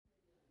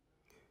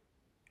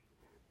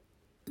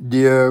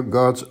Dear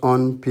God's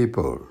own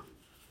people,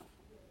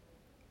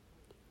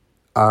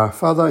 our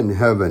Father in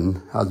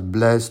heaven has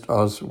blessed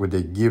us with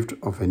the gift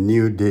of a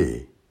new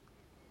day.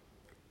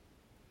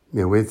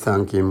 May we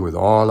thank Him with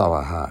all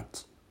our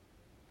hearts.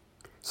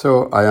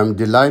 So I am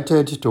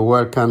delighted to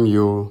welcome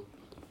you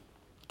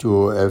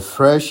to a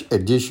fresh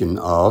edition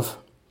of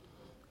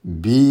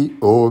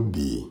BOB,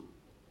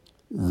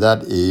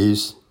 that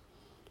is,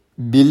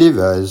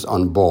 Believers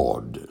on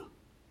Board.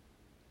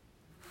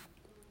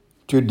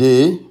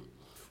 Today,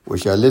 we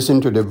shall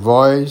listen to the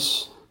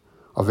voice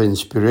of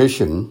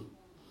inspiration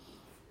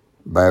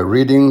by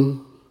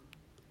reading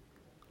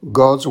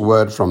God's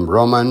word from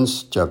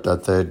Romans chapter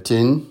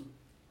 13,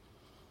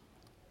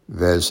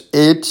 verse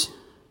 8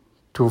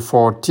 to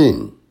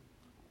 14.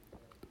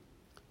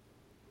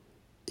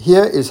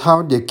 Here is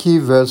how the key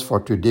verse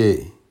for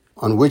today,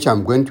 on which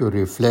I'm going to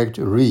reflect,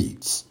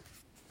 reads.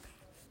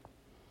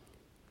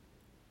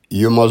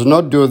 You must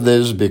not do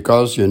this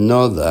because you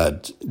know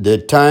that the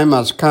time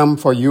has come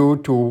for you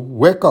to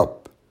wake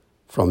up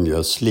from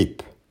your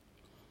sleep.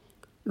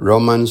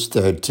 Romans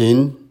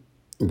 13,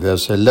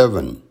 verse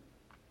 11.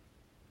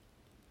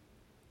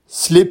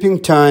 Sleeping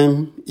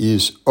time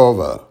is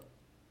over.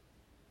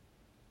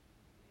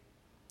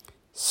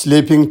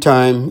 Sleeping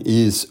time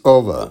is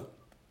over.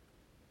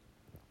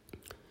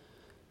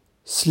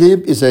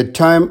 Sleep is a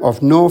time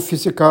of no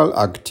physical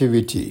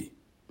activity.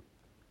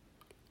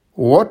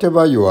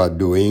 Whatever you are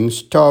doing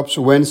stops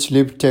when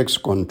sleep takes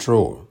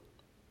control.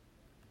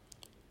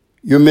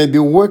 You may be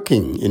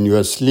working in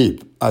your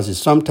sleep, as it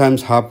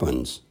sometimes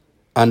happens,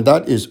 and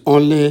that is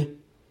only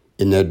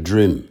in a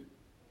dream.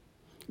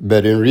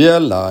 But in real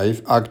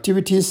life,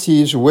 activity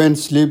ceases when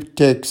sleep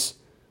takes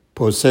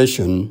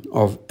possession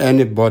of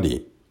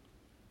anybody.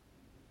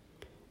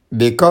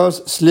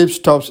 Because sleep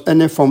stops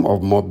any form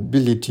of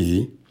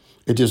mobility,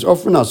 it is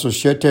often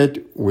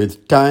associated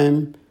with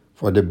time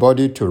for the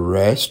body to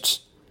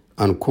rest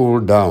and cool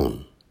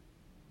down.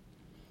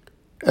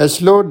 A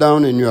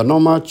slowdown in your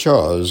normal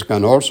chores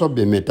can also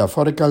be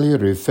metaphorically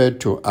referred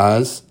to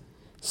as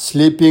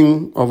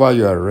sleeping over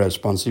your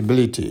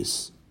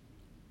responsibilities.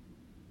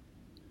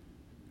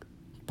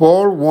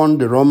 Paul warned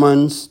the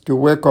Romans to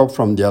wake up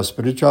from their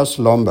spiritual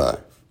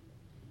slumber.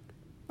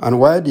 And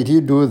why did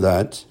he do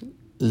that?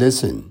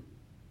 Listen.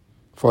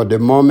 For the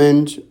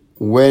moment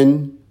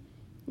when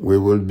we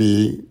will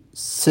be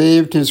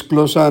saved is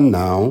closer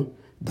now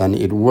than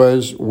it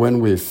was when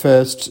we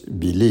first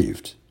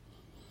believed.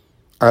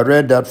 I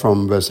read that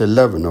from verse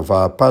 11 of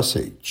our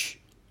passage.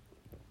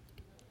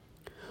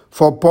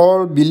 For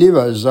Paul,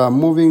 believers are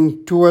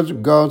moving towards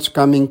God's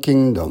coming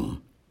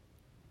kingdom.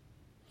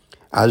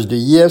 As the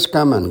years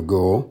come and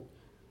go,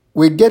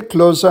 we get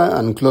closer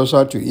and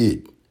closer to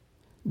it.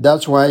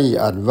 That's why he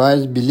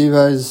advised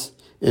believers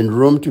in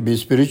Rome to be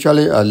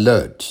spiritually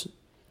alert.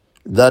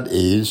 That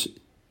is,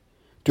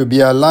 to be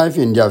alive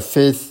in their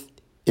faith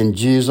in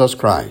Jesus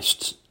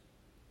Christ.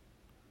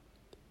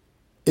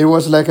 It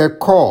was like a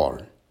call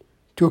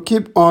to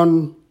keep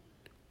on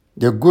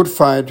the good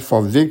fight,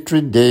 for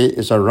victory day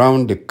is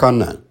around the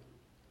corner.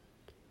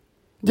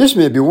 This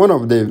may be one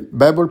of the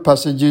Bible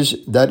passages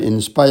that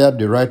inspired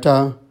the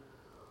writer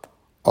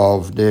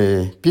of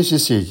the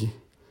PCC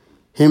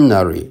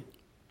hymnary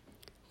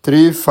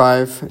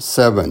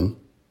 357,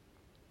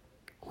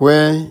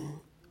 where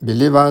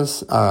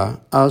believers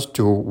are asked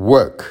to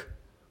work,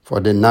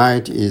 for the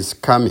night is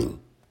coming.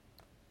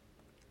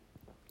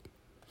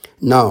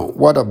 Now,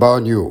 what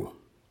about you?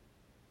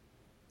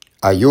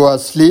 Are you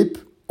asleep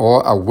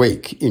or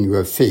awake in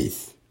your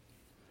faith?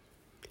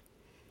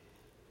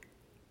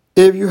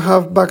 If you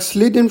have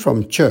backslidden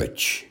from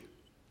church,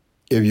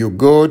 if you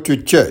go to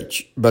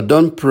church but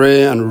don't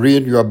pray and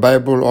read your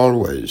Bible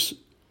always,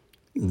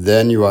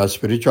 then you are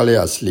spiritually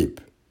asleep.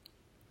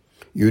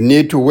 You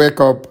need to wake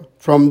up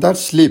from that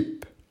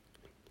sleep.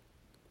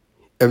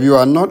 If you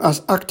are not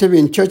as active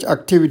in church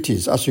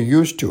activities as you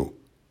used to,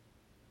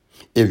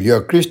 if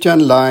your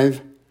Christian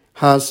life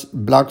has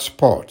black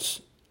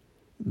spots,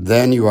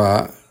 then you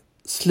are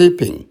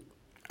sleeping,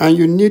 and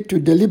you need to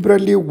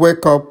deliberately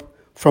wake up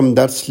from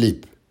that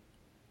sleep.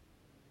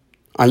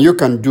 And you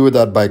can do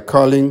that by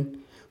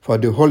calling for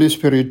the Holy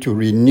Spirit to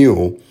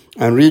renew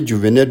and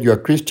rejuvenate your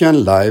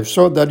Christian life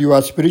so that you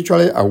are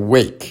spiritually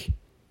awake.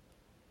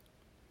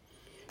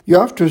 You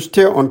have to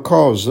stay on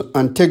course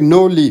and take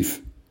no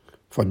leave,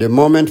 for the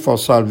moment for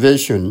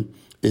salvation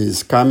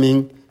is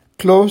coming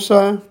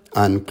closer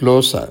and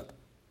closer.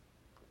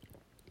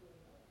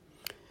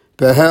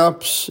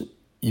 Perhaps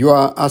you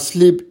are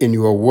asleep in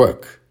your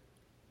work.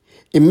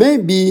 It may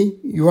be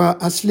you are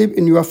asleep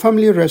in your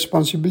family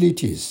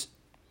responsibilities.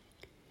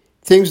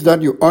 Things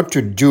that you ought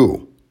to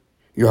do,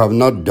 you have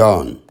not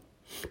done.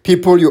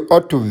 People you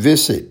ought to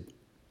visit,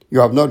 you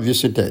have not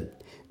visited.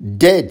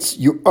 Debts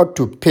you ought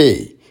to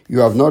pay, you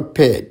have not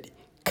paid.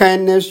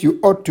 Kindness you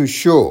ought to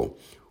show.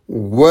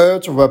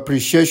 Words of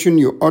appreciation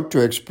you ought to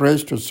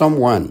express to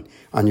someone,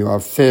 and you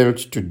have failed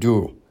to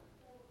do.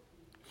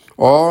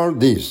 All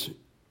this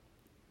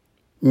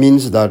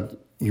means that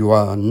you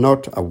are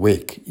not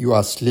awake, you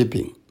are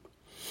sleeping.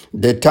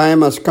 The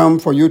time has come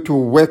for you to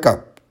wake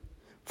up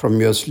from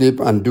your sleep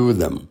and do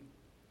them.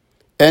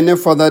 Any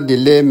further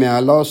delay may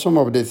allow some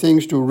of the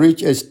things to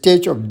reach a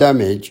stage of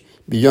damage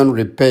beyond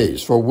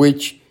repairs, for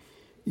which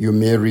you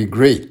may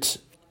regret.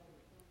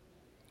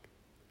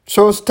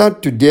 So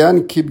start today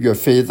and keep your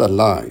faith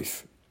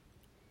alive.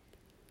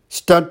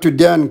 Start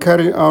today and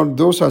carry out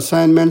those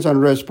assignments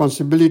and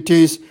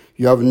responsibilities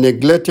you have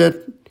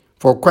neglected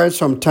for quite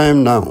some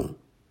time now.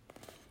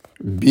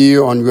 Be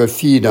on your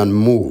feet and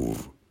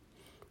move.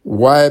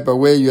 Wipe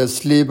away your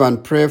sleep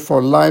and pray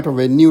for light of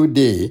a new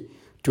day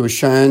to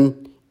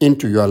shine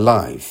into your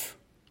life.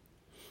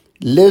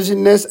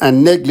 Laziness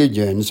and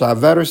negligence are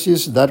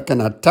viruses that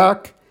can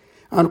attack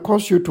and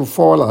cause you to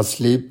fall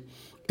asleep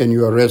in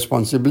your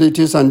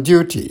responsibilities and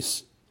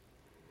duties.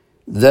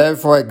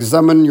 Therefore,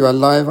 examine your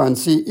life and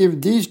see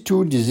if these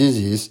two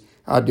diseases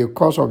are the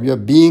cause of your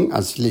being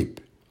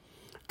asleep.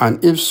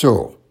 And if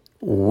so,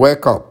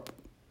 wake up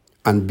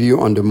and be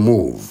on the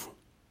move.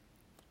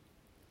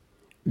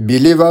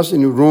 Believers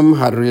in Rome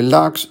had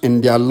relaxed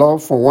in their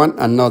love for one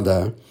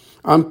another,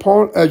 and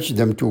Paul urged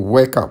them to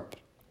wake up.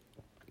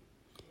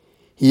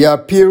 He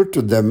appealed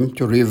to them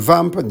to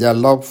revamp their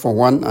love for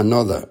one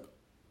another.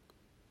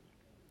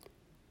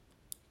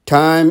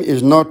 Time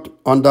is not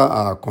under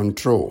our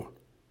control.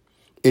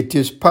 It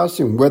is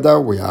passing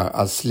whether we are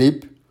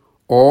asleep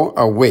or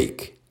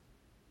awake.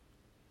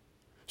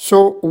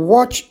 So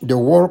watch the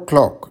wall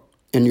clock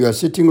in your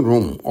sitting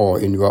room or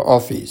in your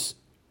office.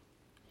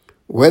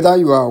 Whether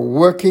you are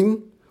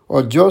working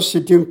or just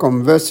sitting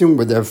conversing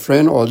with a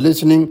friend or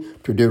listening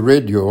to the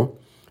radio,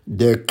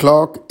 the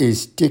clock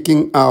is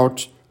ticking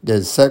out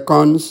the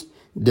seconds,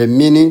 the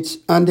minutes,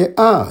 and the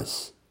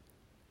hours.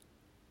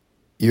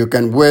 You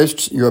can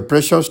waste your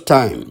precious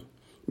time,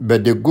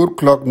 but the good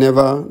clock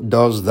never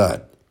does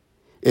that.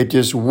 It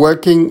is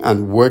working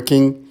and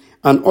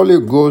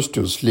only goes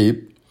to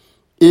sleep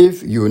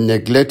if you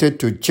neglected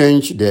to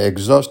change the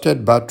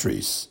exhausted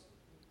batteries.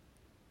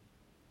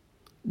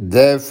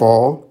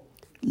 Therefore,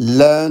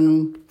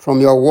 learn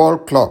from your wall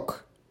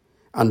clock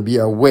and be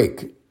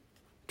awake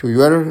to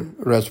your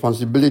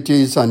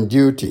responsibilities and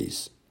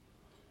duties.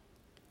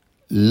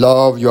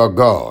 Love your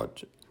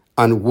God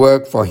and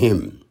work for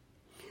Him.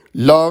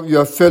 Love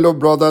your fellow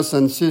brothers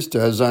and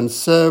sisters and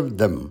serve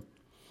them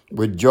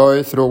with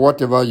joy through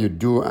whatever you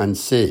do and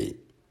say.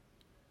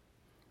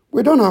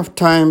 We don't have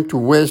time to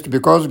waste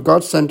because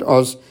God sent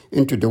us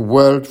into the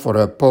world for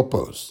a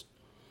purpose.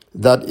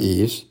 That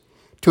is,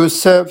 to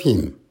serve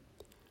Him,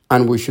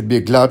 and we should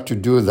be glad to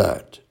do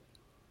that.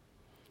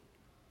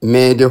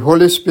 May the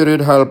Holy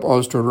Spirit help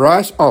us to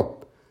rise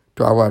up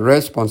to our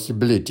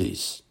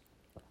responsibilities.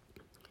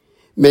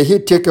 May He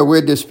take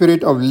away the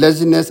spirit of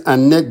laziness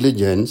and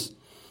negligence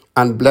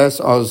and bless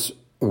us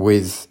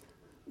with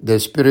the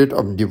spirit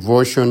of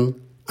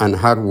devotion and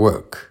hard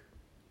work.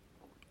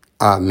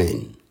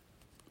 Amen.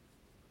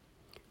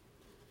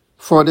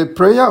 For the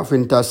prayer of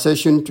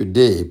intercession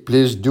today,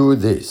 please do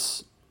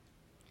this.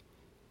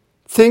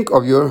 Think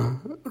of your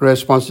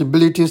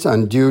responsibilities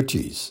and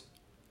duties,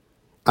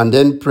 and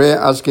then pray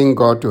asking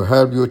God to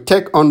help you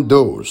take on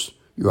those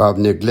you have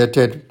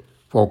neglected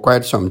for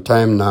quite some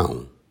time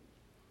now.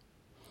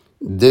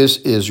 This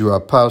is your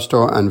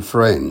pastor and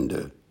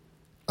friend,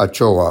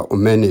 Achoa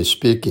Umeni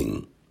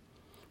speaking.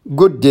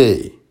 Good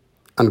day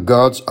and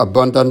God's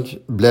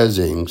abundant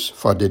blessings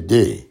for the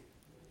day.